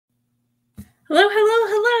Hello, hello,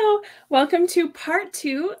 hello. Welcome to part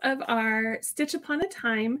 2 of our Stitch Upon a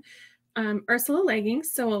Time Ursula Leggings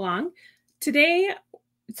sew along. Yesterday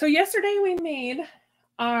we made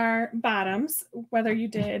our bottoms, whether you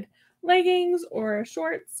did leggings or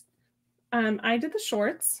shorts. I did the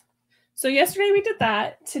shorts. So yesterday we did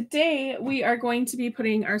that. Today we are going to be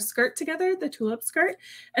putting our skirt together, the tulip skirt.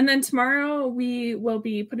 And then tomorrow we will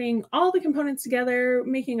be putting all the components together,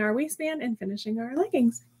 making our waistband and finishing our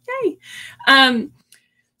leggings. Yay!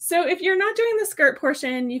 So if you're not doing the skirt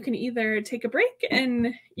portion, you can either take a break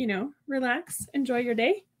and, relax, enjoy your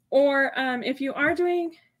day. Or if you're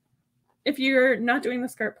not doing the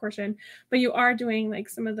skirt portion, but you are doing like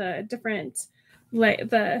some of the different,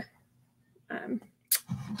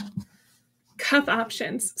 cuff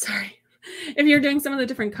options. Sorry. If you're doing some of the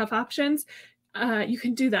different cuff options, you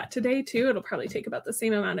can do that today too. It'll probably take about the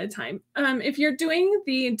same amount of time. If you're doing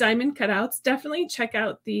the diamond cutouts, definitely check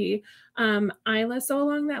out the Isla sew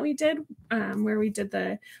along that we did, where we did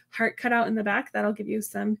the heart cutout in the back. That'll give you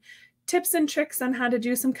some tips and tricks on how to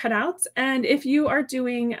do some cutouts. And if you are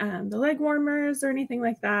doing the leg warmers or anything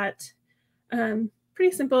like that,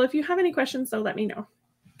 pretty simple. If you have any questions, though, let me know.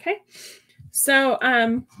 Okay. So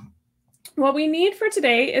what we need for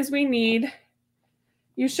today is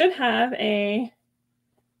you should have a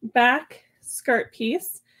back skirt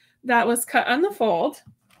piece that was cut on the fold.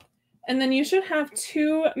 And then you should have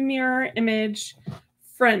 2 mirror image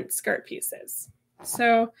front skirt pieces.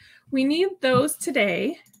 So we need those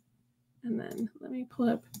today. And then let me pull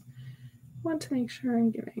up. I want to make sure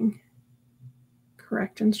I'm giving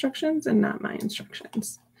correct instructions and not my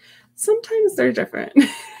instructions. Sometimes they're different.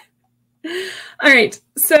 All right.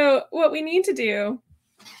 So what we need to do.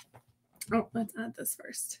 Oh, let's add this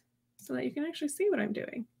first so that you can actually see what I'm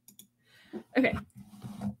doing. Okay,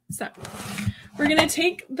 so we're going to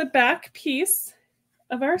take the back piece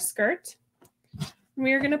of our skirt. And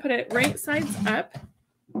we are going to put it right sides up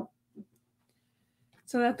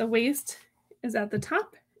so that the waist is at the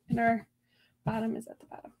top and our bottom is at the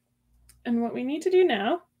bottom. And what we need to do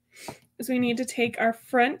now is we need to take our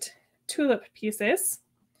front tulip pieces.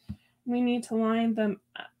 We need to line them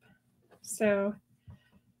up. So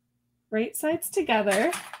right sides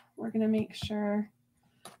together, we're going to make sure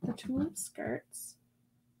the tulip skirts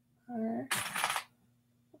are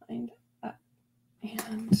lined up.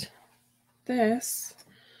 And this,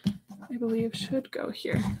 I believe, should go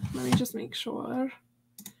here. Let me just make sure.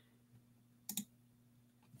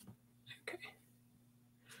 Okay.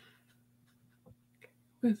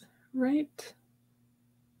 With right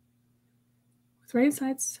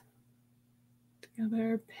sides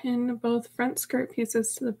together, pin both front skirt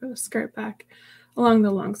pieces to the skirt back along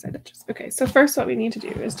the long side edges. Okay, so first what we need to do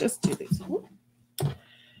is just do these.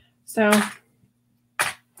 So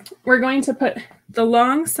we're going to put the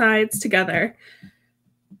long sides together,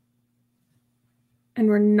 and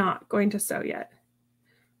we're not going to sew yet.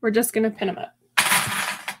 We're just going to pin them up.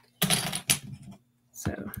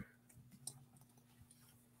 So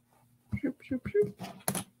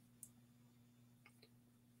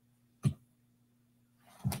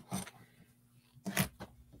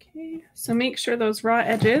okay, so make sure those raw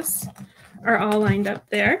edges are all lined up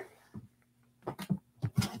there.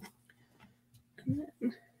 And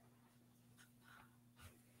then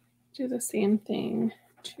do the same thing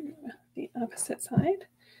to the opposite side,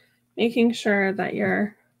 making sure that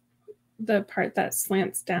the part that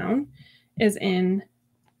slants down is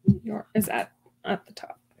at the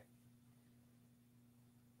top.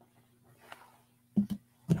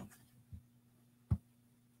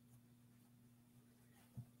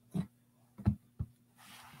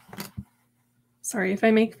 Sorry if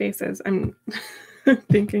I make faces. I'm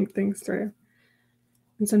thinking things through.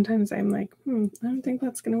 And sometimes I'm like, I don't think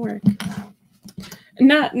that's going to work.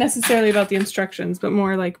 Not necessarily about the instructions, but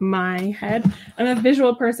more like my head. I'm a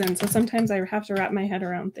visual person, so sometimes I have to wrap my head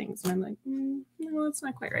around things. And I'm like, no, that's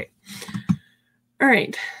not quite right. All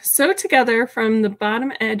right, sew together from the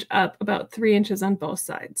bottom edge up about 3 inches on both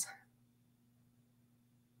sides.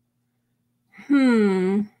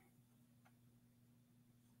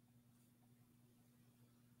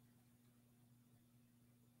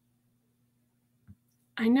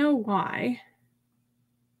 I know why.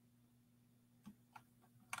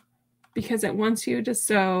 Because it wants you to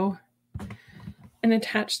sew and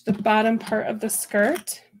attach the bottom part of the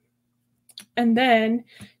skirt. And then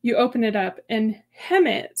you open it up and hem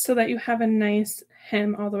it so that you have a nice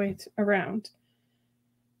hem all the way around.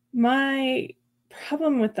 My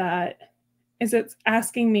problem with that is it's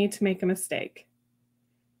asking me to make a mistake.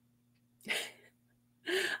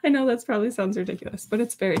 I know that probably sounds ridiculous, but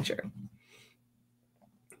it's very true.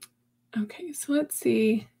 Okay, so let's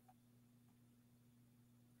see.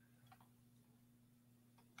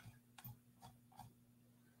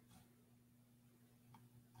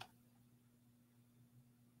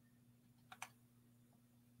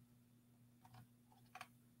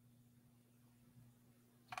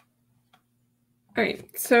 All right,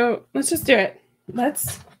 so let's just do it.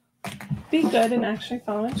 Let's be good and actually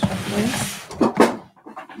follow instructions.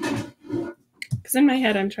 Because in my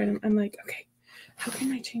head, I'm like, okay, how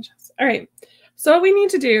can I change this? All right, so what we need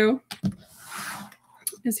to do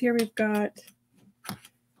is here we've got,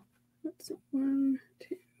 let's see, 1,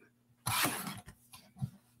 2,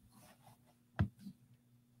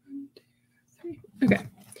 3. Okay,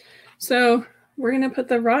 so we're going to put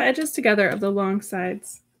the raw edges together of the long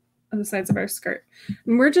sides of the sides of our skirt.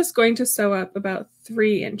 And we're just going to sew up about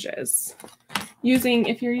 3 inches.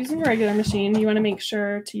 If you're using a regular machine, you want to make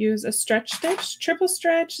sure to use a stretch stitch, triple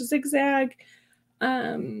stretch, zigzag,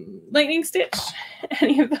 lightning stitch.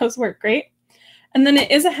 Any of those work great. And then it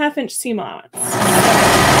is a 1/2 inch seam allowance.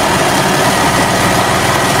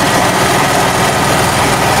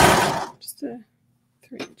 Just 3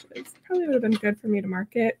 inches. Probably would have been good for me to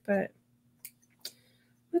mark it, but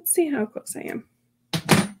let's see how close I am.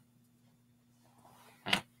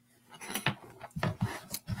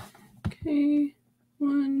 Okay,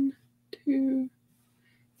 1, 2,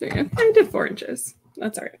 3. I did 4 inches.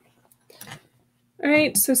 That's all right. All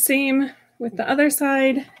right, so same with the other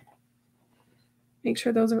side. Make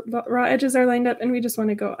sure those raw edges are lined up, and we just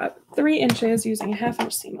want to go up 3 inches using a 1/2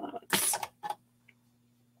 inch seam allowance.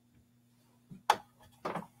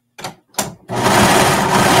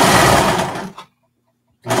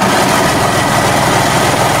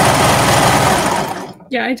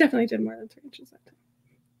 Yeah, I definitely did more than 3 inches that time.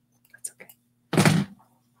 That's okay.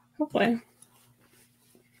 Hopefully.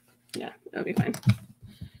 Yeah, that'll be fine.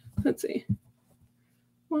 Let's see.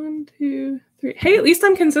 1, 2, 3. Hey, at least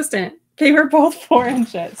I'm consistent. They were both 4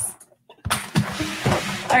 inches.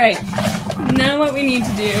 All right. Now what we need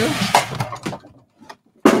to do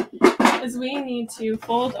is we need to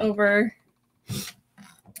fold over.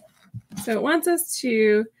 So it wants us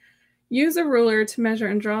to use a ruler to measure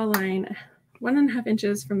and draw a line 1.5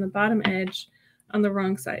 inches from the bottom edge on the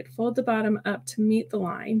wrong side. Fold the bottom up to meet the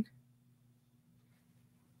line.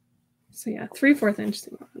 So yeah, 3/4 inch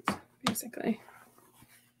seam allowance, basically.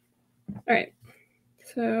 All right,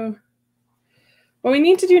 so what we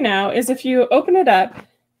need to do now is if you open it up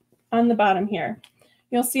on the bottom here,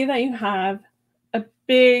 you'll see that you have a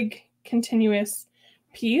big continuous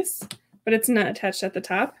piece, but it's not attached at the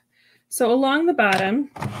top. So along the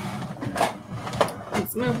bottom,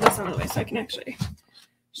 let's move this out of the way so I can actually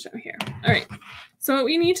show here. All right, so what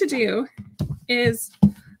we need to do is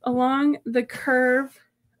along the curve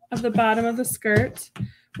of the bottom of the skirt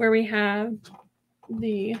where we have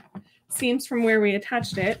the seams from where we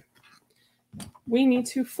attached it, we need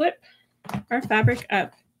to flip our fabric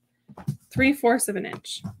up 3/4 of an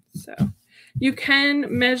inch. So you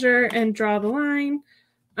can measure and draw the line.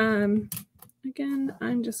 Again,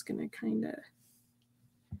 I'm just going to kind of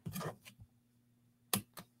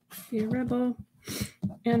be a rebel.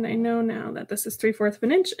 And I know now that this is 3/4 of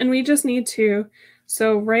an inch, and we just need to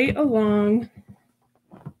sew right along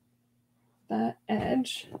that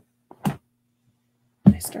edge.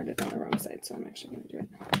 I started on the wrong side, so I'm actually going to do it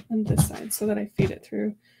on this side so that I feed it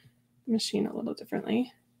through the machine a little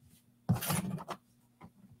differently. Okay.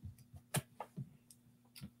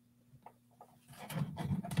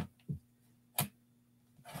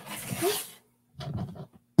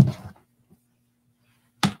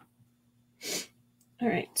 All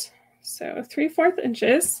right, so 3/4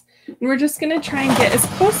 inches, and we're just going to try and get as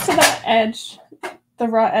close to that edge, the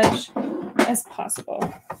raw edge, as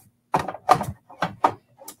possible.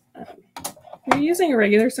 If you're using a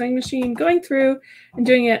regular sewing machine, going through and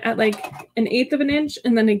doing it at like 1/8 of an inch,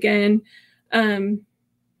 and then again,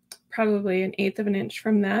 probably 1/8 of an inch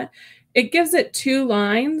from that, it gives it 2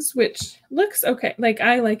 lines, which looks okay. Like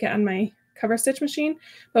I like it on my cover stitch machine,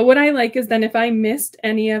 but what I like is then if I missed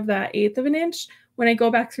any of that 1/8 of an inch, when I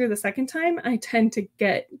go back through the second time, I tend to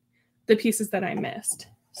get the pieces that I missed.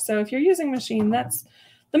 So if you're using a machine, that's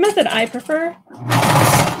the method I prefer.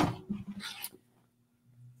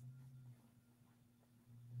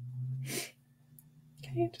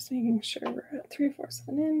 Okay, just making sure we're at 3/4 of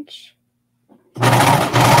an inch.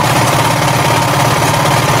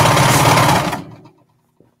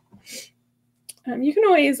 You can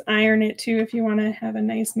always iron it too if you want to have a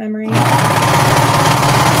nice memory,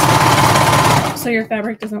 so your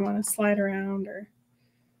fabric doesn't want to slide around or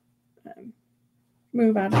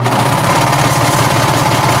move out of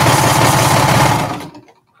it.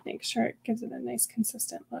 Make sure it gives it a nice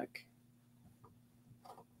consistent look.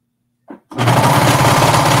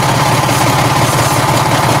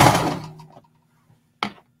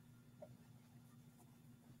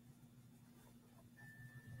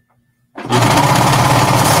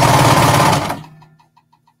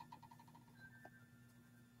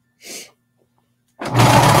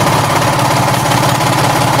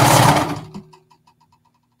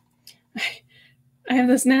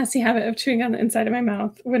 this nasty habit of chewing on the inside of my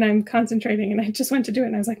mouth when I'm concentrating, and I just went to do it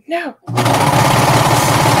and I was like, no.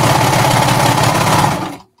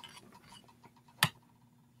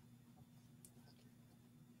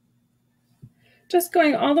 Just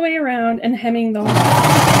going all the way around and hemming the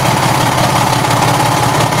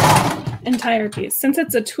entire piece. Since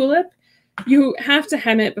it's a tulip, you have to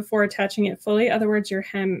hem it before attaching it fully. Otherwise,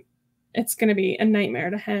 it's going to be a nightmare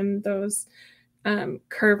to hem those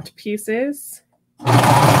curved pieces.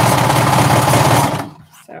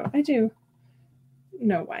 So I do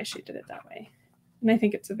know why she did it that way. And I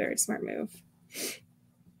think it's a very smart move.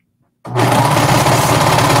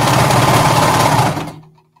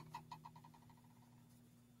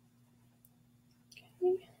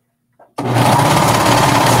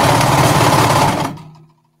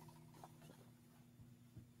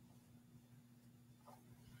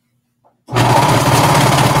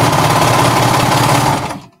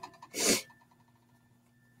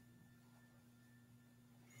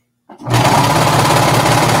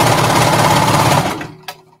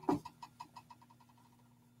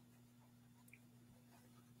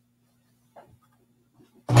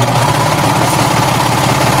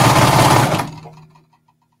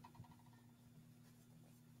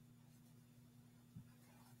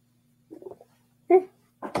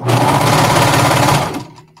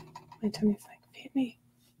 My tummy's like, feed me.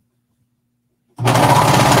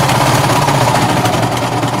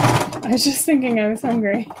 I was just thinking I was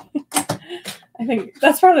hungry. I think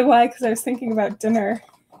that's probably why, because I was thinking about dinner.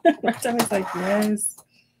 My tummy's like, yes.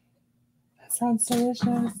 That sounds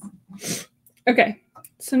delicious. Okay,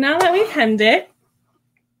 so now that we've hemmed it,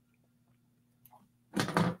 we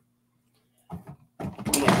are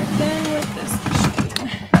done with this machine.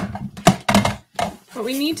 What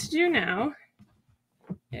we need to do now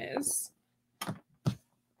is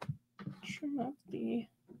trim up the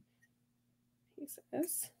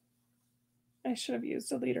pieces. I should have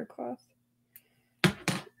used a leader cloth.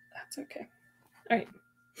 That's okay. All right.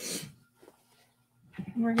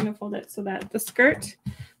 And we're going to fold it so that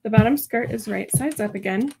the bottom skirt is right sides up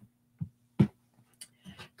again.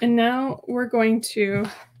 And now we're going to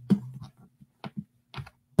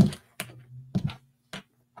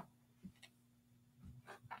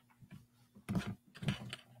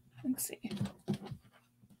let's see.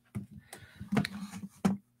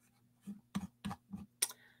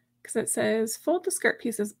 Because it says fold the skirt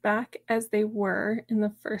pieces back as they were in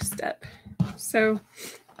the first step. So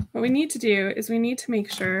what we need to do is we need to make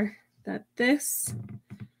sure that this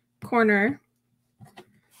corner,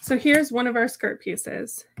 so here's one of our skirt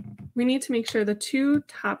pieces. We need to make sure the two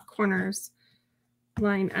top corners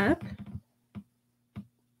line up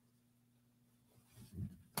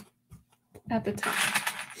at the top.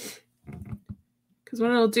 Because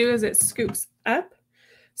what it'll do is it scoops up.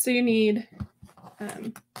 So you need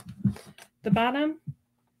the bottom,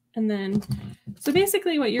 and then, so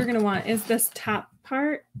basically what you're going to want is this top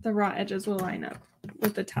part, the raw edges will line up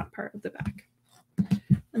with the top part of the back.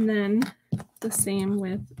 And then the same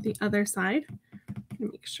with the other side.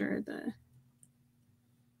 Make sure the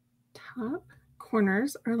top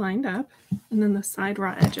corners are lined up, and then the side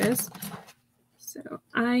raw edges. So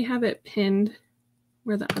I have it pinned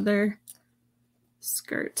where the other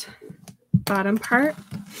skirt bottom part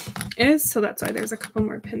is, so that's why there's a couple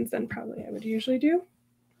more pins than probably I would usually do.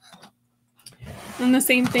 And the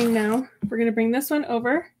same thing now, we're going to bring this one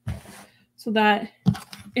over so that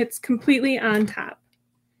it's completely on top.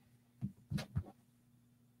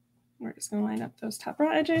 We're just going to line up those top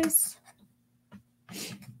raw edges.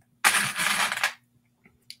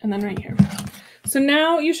 And then right here. So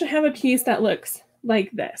now you should have a piece that looks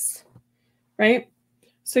like this, right?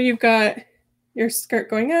 So you've got your skirt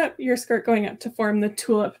going up, your skirt going up to form the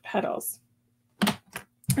tulip petals.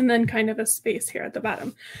 And then kind of a space here at the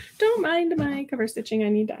bottom. Don't mind my cover stitching, I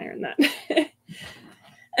need to iron that.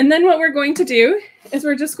 And then what we're going to do is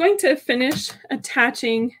we're just going to finish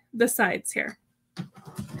attaching the sides here.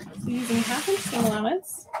 So using 1/2 inch seam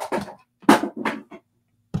allowance,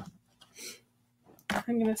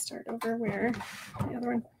 I'm going to start over where the other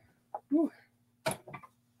one. Ooh.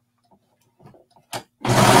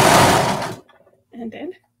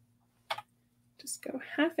 Ended. Just go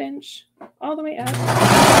 1/2 inch all the way up.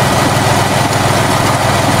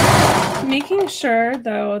 Making sure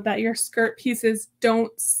though that your skirt pieces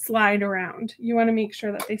don't slide around. You want to make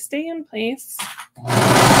sure that they stay in place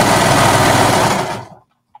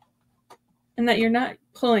and that you're not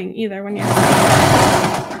pulling either when you're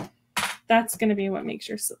sewing. That's going to be what makes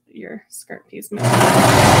your skirt piece move.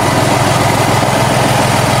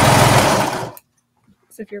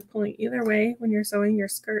 So if you're pulling either way when you're sewing, your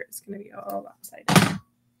skirt is going to be all upside down.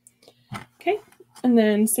 Okay, And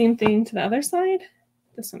then same thing to the other side.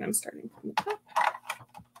 This one I'm starting from the top.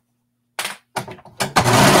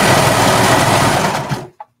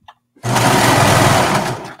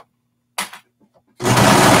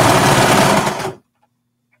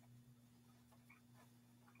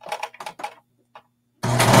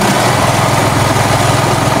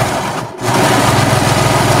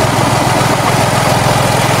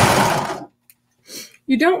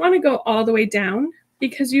 You don't want to go all the way down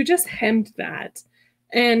because you just hemmed that.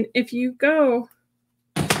 And if you go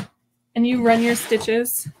and you run your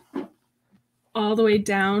stitches all the way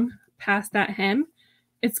down past that hem,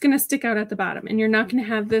 it's going to stick out at the bottom and you're not going to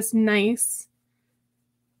have this nice,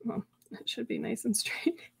 well, it should be nice and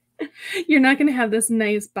straight. You're not going to have this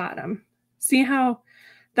nice bottom. See how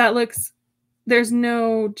that looks? There's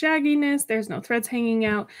no jagginess. There's no threads hanging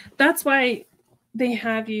out. That's why they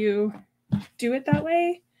have you do it that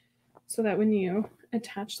way, so that when you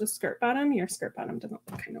attach the skirt bottom, your skirt bottom doesn't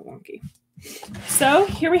look kind of wonky. So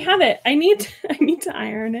here we have it. I need to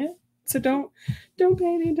iron it, so don't pay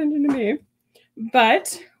any attention to me.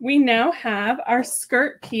 But we now have our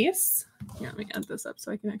skirt piece. Yeah, let me add this up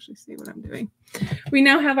so I can actually see what I'm doing. We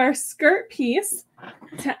now have our skirt piece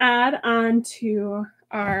to add on to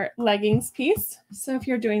our leggings piece. So if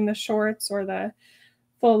you're doing the shorts or the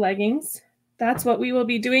full leggings, that's what we will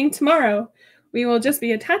be doing tomorrow. We will just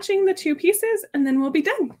be attaching the two pieces and then we'll be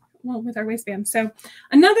done with our waistband. So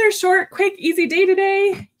another short, quick, easy day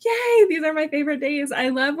today. Yay, these are my favorite days. I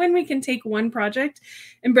love when we can take one project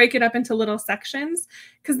and break it up into little sections,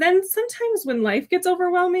 because then sometimes when life gets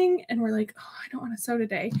overwhelming and we're like, oh, I don't want to sew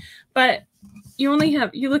today, but you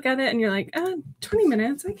look at it and you're like, 20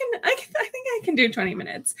 minutes. I think I can do 20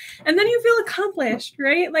 minutes. And then you feel accomplished,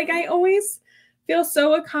 right? Like I always feel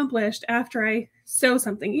so accomplished after I sew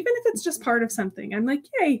something, even if it's just part of something. I'm like,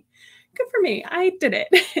 yay, good for me. I did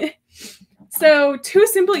it. So 2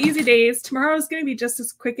 simple, easy days. Tomorrow is going to be just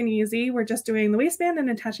as quick and easy. We're just doing the waistband and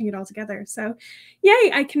attaching it all together. So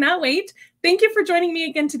yay, I cannot wait. Thank you for joining me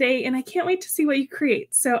again today. And I can't wait to see what you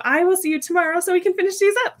create. So I will see you tomorrow so we can finish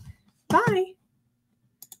these up. Bye.